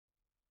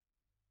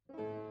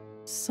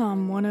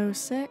Psalm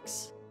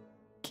 106,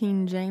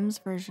 King James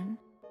Version.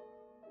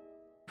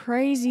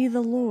 Praise ye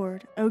the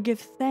Lord, O give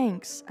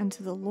thanks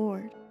unto the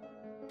Lord,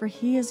 for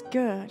he is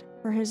good,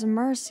 for his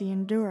mercy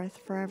endureth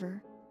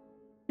forever.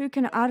 Who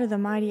can utter the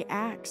mighty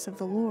acts of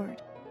the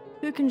Lord?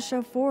 Who can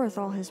show forth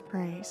all his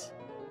praise?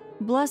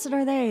 Blessed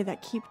are they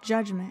that keep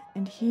judgment,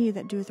 and he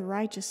that doeth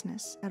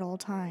righteousness at all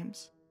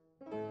times.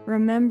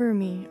 Remember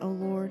me, O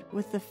Lord,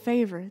 with the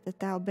favor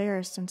that thou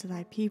bearest unto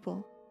thy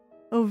people.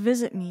 O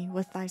visit me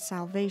with thy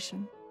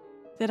salvation,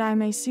 that I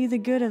may see the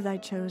good of thy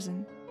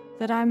chosen,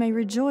 that I may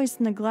rejoice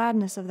in the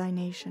gladness of thy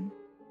nation,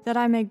 that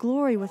I may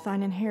glory with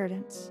thine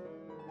inheritance.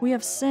 We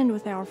have sinned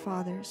with our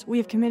fathers, we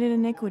have committed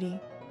iniquity,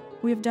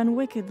 we have done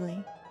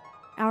wickedly.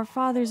 Our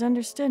fathers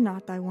understood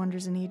not thy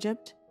wonders in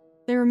Egypt.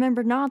 They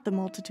remembered not the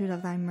multitude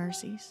of thy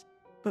mercies,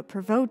 but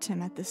provoked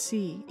him at the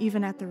sea,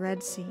 even at the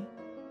Red Sea.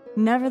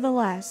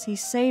 Nevertheless, he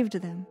saved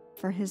them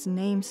for his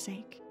name's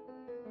sake,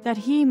 that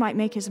he might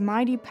make his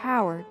mighty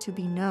power to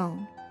be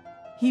known.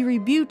 He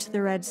rebuked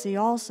the Red Sea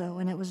also,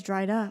 and it was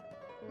dried up.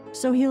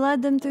 So he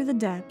led them through the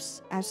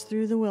depths, as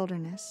through the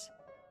wilderness.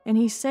 And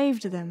he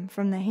saved them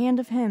from the hand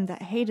of him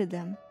that hated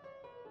them,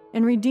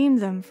 and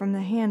redeemed them from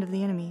the hand of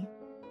the enemy.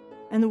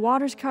 And the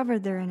waters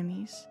covered their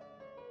enemies.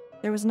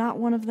 There was not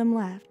one of them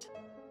left.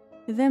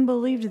 Then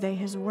believed they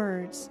his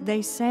words,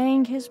 they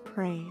sang his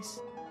praise.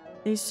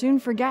 They soon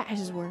forgot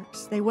his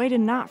works, they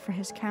waited not for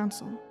his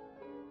counsel,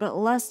 but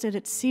lusted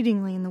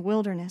exceedingly in the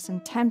wilderness,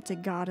 and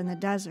tempted God in the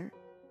desert.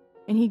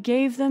 And he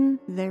gave them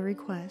their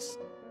request,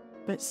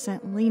 but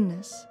sent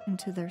leanness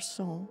into their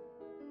soul.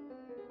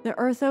 The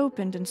earth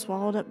opened and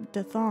swallowed up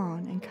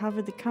Dathan, and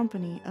covered the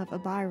company of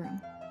Abiram.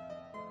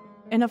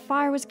 And a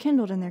fire was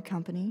kindled in their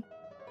company,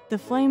 the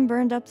flame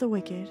burned up the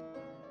wicked.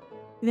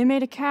 They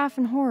made a calf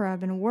in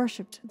Horeb, and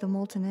worshipped the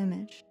molten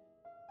image.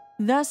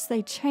 Thus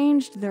they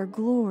changed their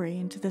glory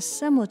into the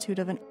similitude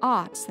of an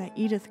ox that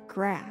eateth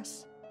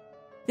grass.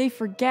 They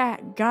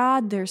forgat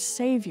God their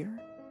Savior,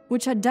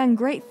 which had done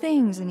great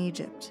things in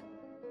Egypt,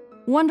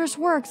 wondrous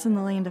works in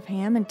the land of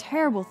Ham, and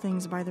terrible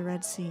things by the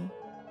Red Sea.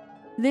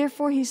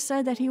 Therefore he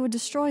said that he would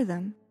destroy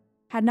them,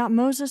 had not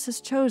Moses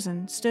his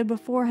chosen stood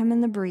before him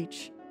in the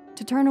breach,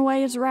 to turn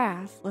away his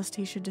wrath, lest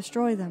he should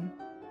destroy them.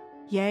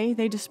 Yea,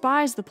 they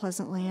despised the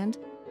pleasant land,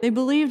 they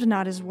believed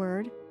not his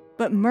word,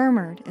 but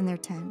murmured in their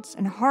tents,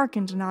 and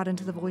hearkened not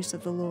unto the voice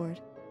of the Lord.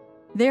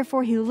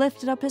 Therefore he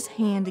lifted up his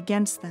hand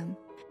against them,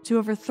 to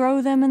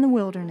overthrow them in the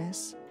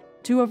wilderness,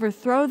 to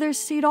overthrow their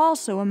seed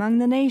also among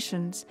the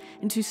nations,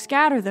 and to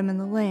scatter them in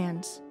the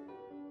lands.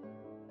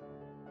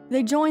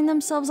 They joined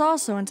themselves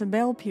also unto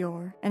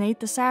Baal-peor, and ate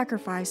the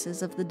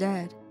sacrifices of the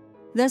dead.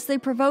 Thus they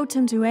provoked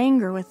him to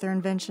anger with their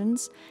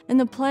inventions, and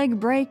the plague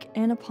brake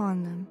in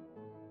upon them.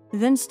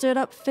 Then stood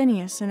up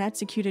Phinehas, and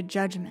executed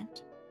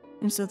judgment.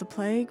 And so the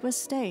plague was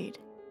stayed,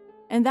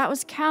 and that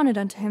was counted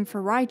unto him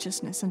for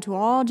righteousness unto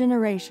all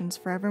generations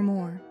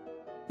forevermore.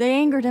 They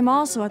angered him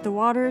also at the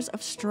waters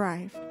of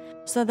strife,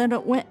 so that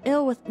it went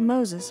ill with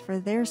Moses for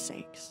their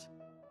sakes,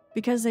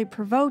 because they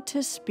provoked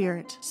his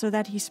spirit, so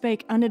that he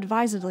spake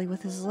unadvisedly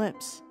with his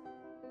lips.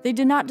 They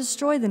did not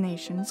destroy the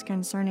nations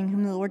concerning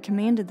whom the Lord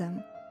commanded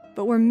them,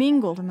 but were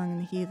mingled among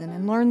the heathen,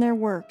 and learned their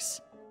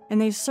works, and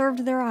they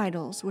served their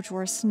idols, which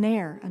were a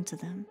snare unto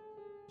them.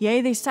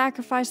 Yea, they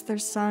sacrificed their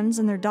sons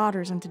and their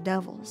daughters unto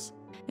devils,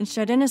 and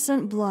shed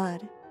innocent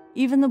blood,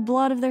 even the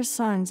blood of their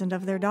sons and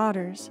of their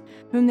daughters,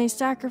 whom they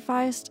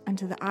sacrificed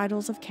unto the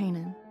idols of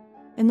Canaan.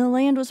 And the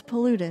land was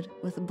polluted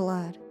with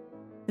blood.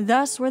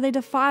 Thus were they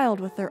defiled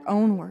with their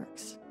own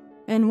works,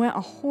 and went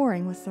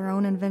a-whoring with their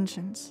own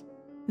inventions.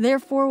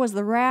 Therefore was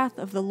the wrath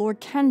of the Lord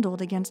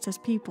kindled against his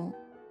people,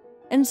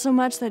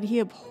 insomuch that he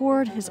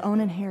abhorred his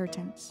own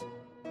inheritance,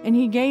 and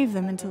he gave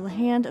them into the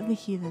hand of the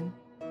heathen,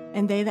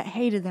 and they that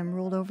hated them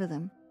ruled over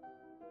them.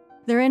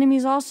 Their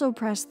enemies also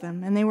oppressed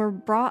them, and they were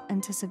brought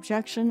into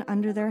subjection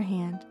under their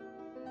hand.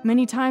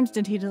 Many times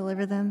did he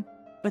deliver them,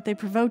 but they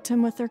provoked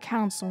him with their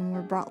counsel, and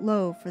were brought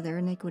low for their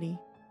iniquity.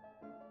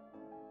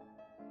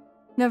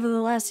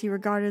 Nevertheless he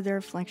regarded their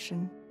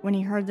affliction, when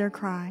he heard their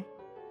cry,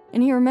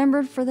 and he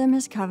remembered for them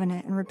his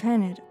covenant, and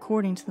repented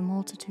according to the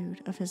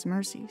multitude of his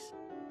mercies.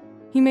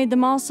 He made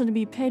them also to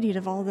be pitied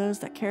of all those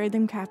that carried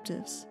them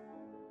captives.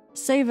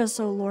 Save us,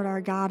 O Lord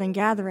our God, and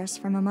gather us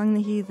from among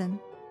the heathen,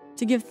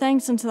 to give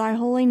thanks unto thy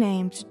holy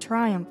name, to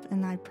triumph in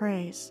thy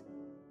praise.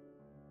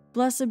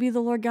 Blessed be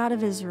the Lord God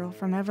of Israel,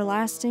 from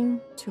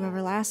everlasting to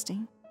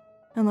everlasting.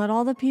 And let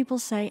all the people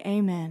say,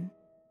 Amen.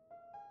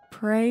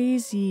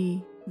 Praise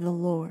ye the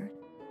Lord.